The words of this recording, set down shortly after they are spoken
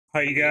How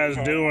you guys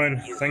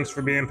doing? Thanks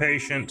for being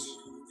patient.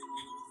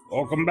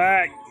 Welcome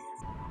back.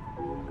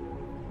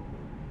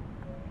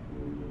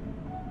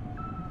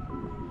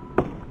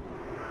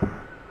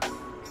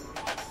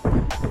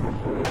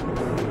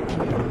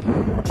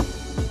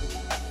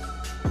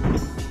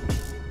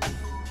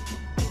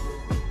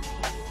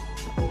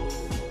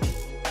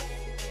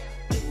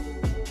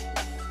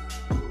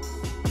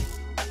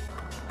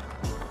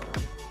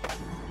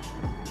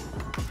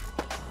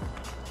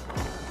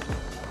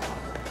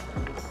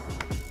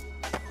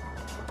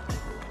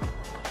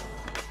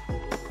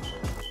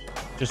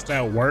 Just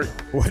at work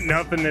with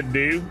nothing to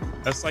do.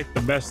 That's like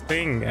the best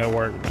thing at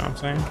work, you know what I'm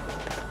saying?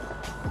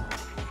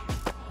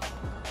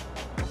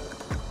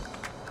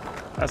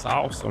 That's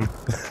awesome.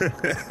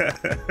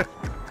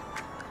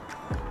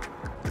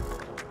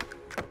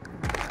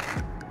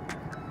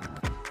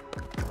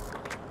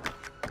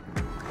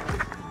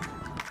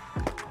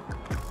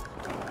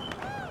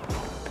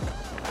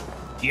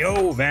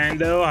 Yo,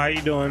 Vando, how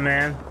you doing,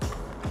 man?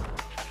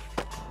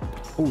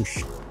 Oh,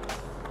 shit.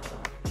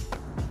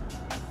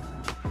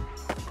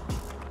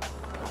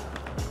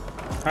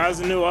 How's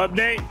the new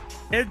update?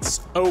 It's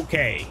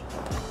okay.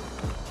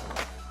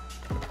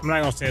 I'm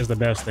not gonna say it's the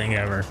best thing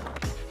ever.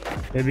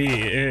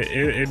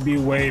 It'd be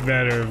way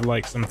better if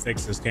like some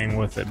fixes came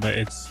with it, but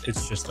it's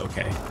just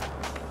okay.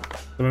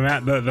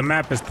 The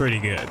map is pretty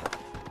good.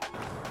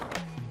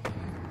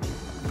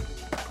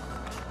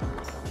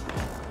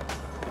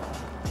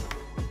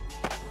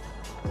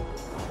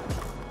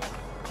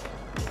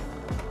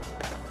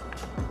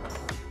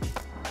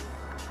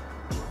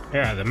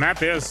 Yeah, the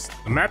map is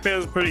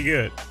pretty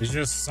good. It's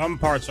just some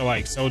parts are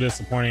like so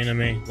disappointing to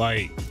me.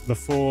 Like the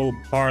full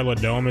part of the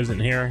dome isn't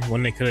here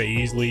when they could have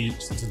easily,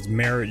 since it's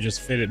mirror,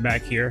 just fit it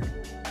back here,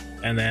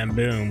 and then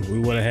boom, we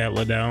would have had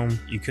the dome.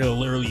 You could have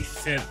literally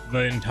fit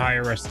the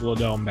entire rest of the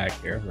dome back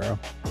here, bro.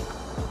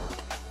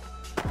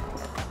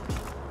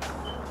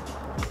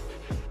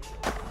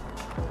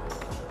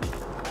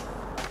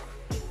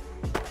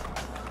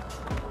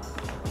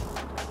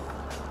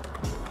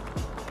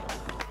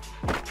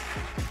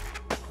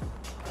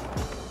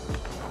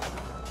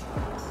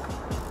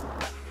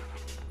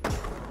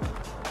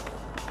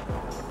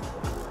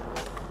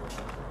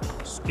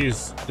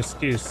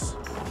 Excuse.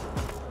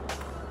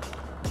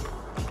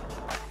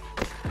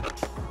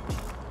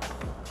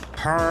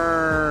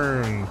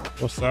 Pern.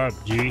 What's up,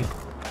 G?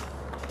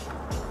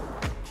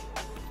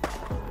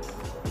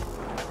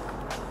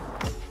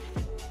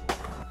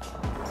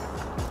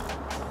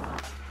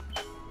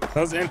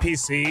 Those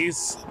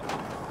NPCs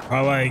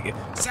are like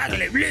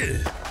suddenly blue.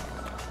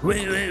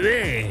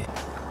 Wait.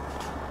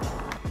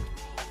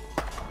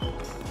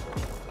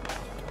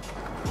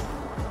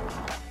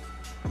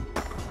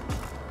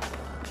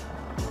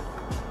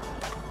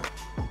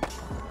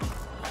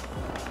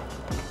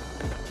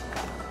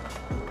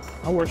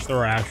 I wish there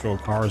were actual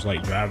cars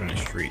like driving the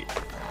street.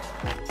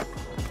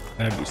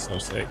 That'd be so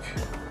sick.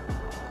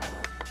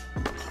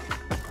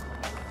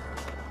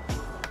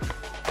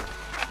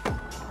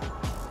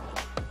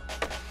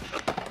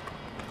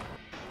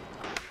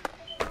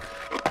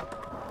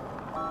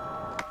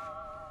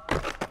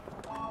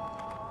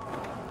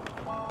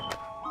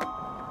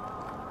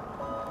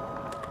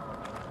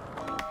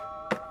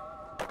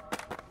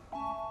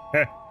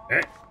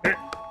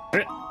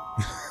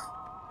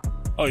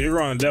 Oh, you're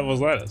growing devil's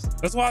lettuce.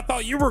 That's what I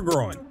thought you were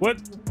growing.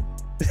 What's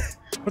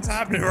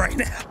happening right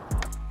now?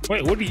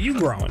 Wait, what are you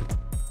growing?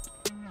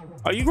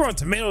 Oh, you growing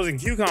tomatoes and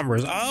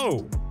cucumbers.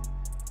 Oh.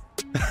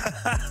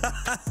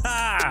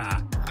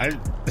 I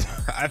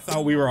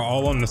thought we were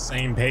all on the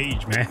same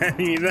page, man.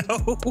 You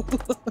know?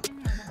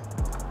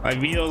 Like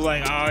Vito's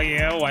like, oh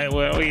yeah, white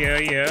well,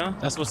 yeah.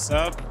 That's what's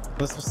up.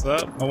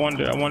 I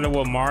wonder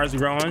what Mars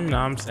growing. You know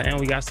what I'm saying?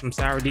 We got some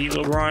sour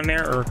diesel growing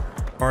there,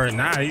 or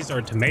nah, these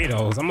are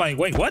tomatoes. I'm like,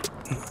 wait, what?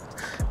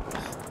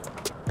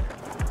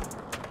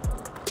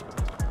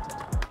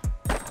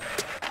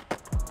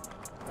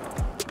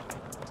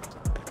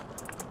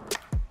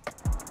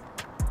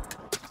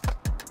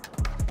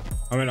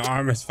 I'm in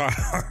armors trying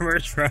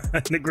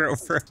to grow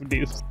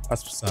produce.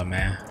 That's what's up,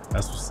 man.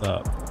 That's what's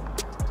up.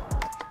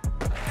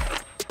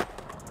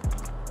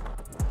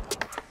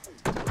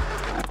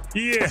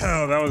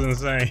 Yeah, that was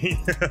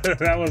insane.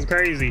 That was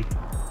crazy.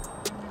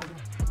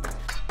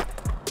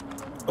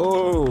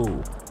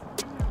 Oh.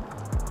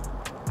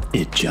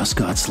 It just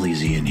got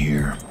sleazy in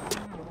here.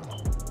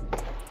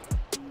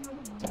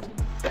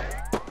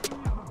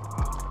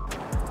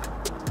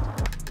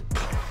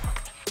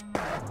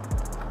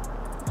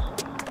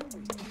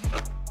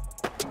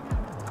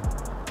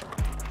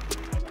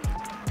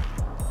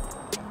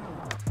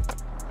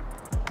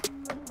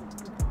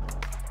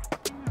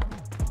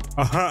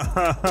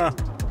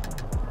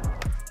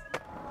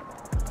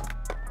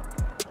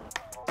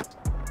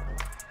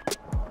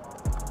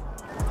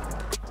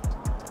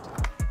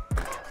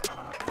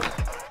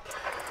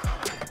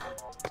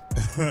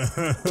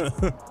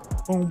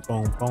 Boom,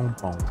 boom, boom,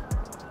 boom.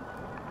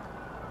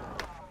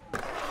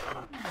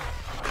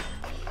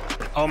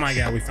 Oh my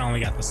god, we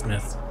finally got the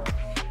smith.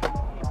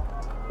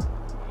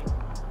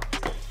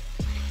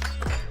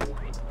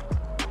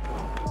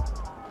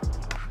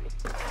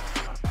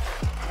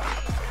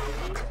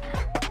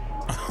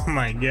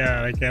 my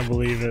god, I can't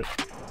believe it.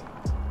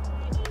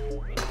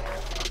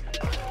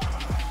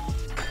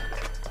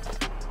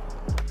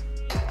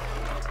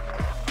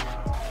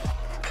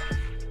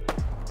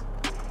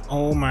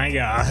 Oh my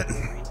god.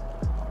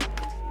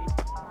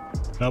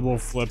 Double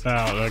flip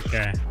out,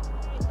 okay.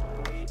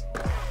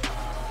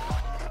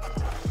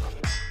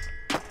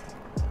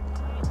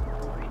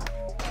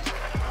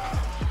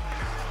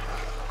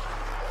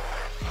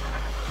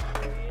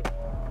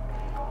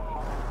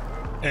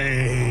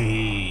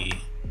 Hey.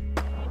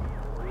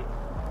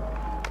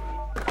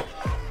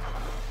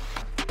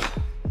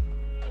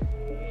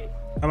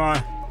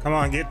 Come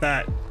on, get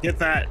that. Get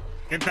that.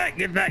 Get that,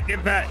 get that,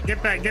 get that,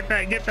 get that, get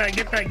that, get that,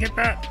 get that, get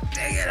that.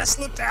 Dang it, I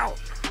slipped out.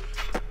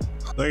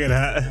 Look at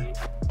that.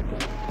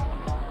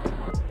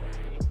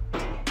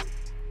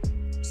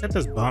 Set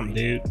this bump,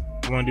 dude.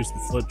 I want to do some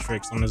flip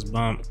tricks on this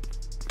bump.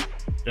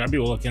 Dude, I'd be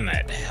looking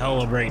at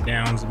hella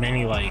breakdowns,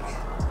 many like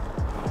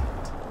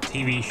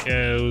TV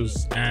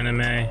shows,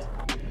 anime.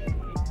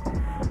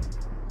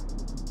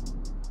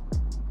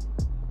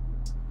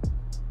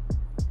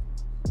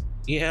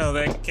 Yo,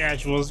 that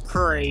catch was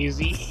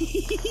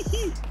crazy.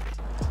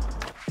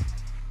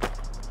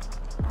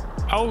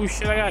 Oh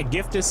shit, I got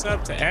gifted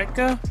sub to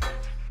Eka?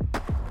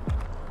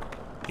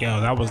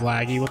 Yo, that was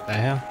laggy, what the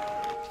hell?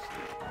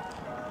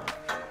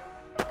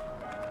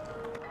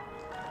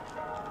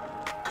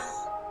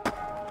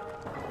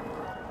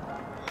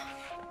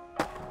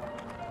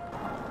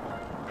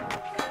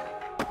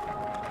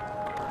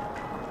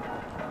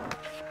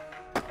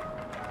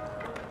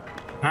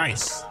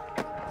 Nice.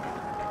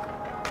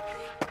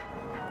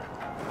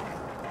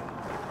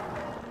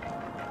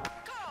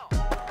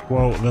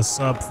 Well, the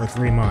sub for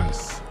 3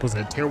 months. Was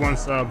a tier 1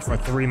 sub for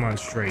 3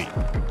 months straight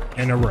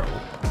in a row.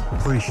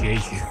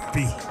 Appreciate you,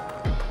 B.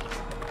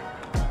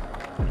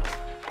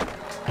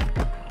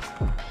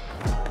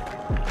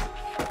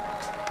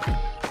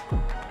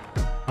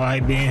 I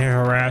like being here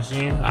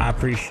harassing you. I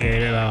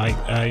appreciate it. I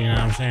like, you know what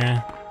I'm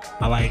saying?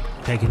 I like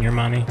taking your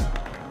money.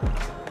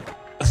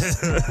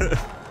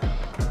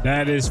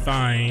 That is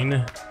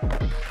fine.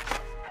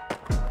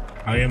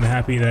 I am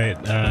happy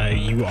that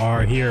you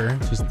are here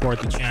to support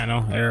the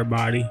channel,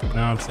 everybody. You know what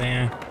I'm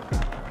saying?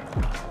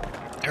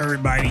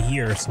 Everybody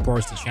here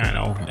supports the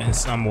channel in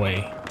some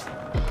way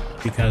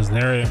because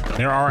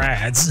there are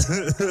ads.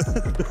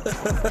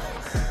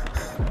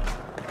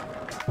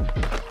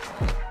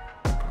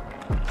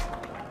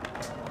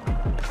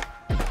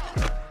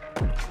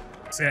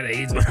 Said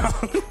AIDS.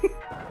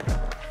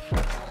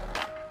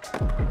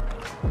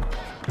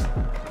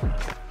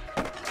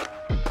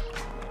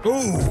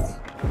 Ooh.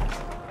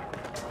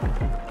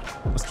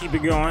 Let's keep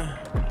it going.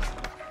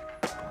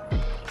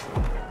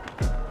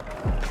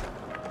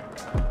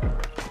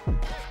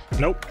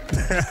 Nope.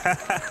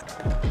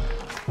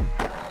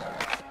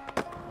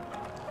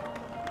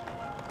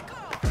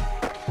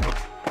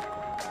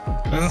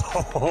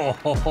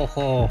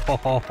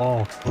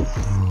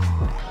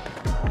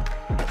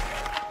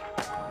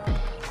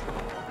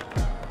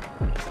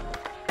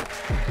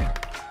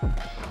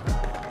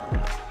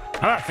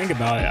 Now that I think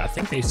about it, I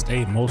think they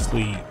stay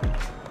mostly.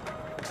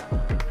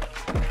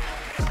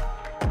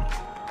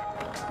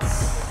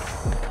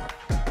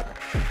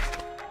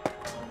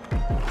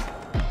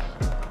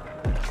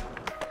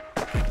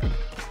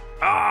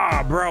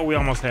 Bro, we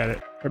almost had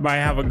it. Everybody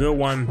have a good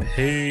one.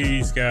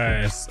 Peace,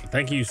 guys.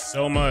 Thank you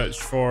so much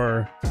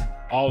for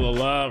all the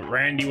love.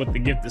 Randy with the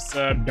gifted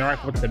sub,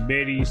 Dark with the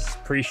biddies.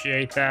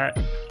 Appreciate that.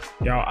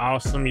 Y'all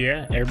awesome.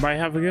 Yeah, everybody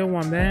have a good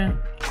one, man.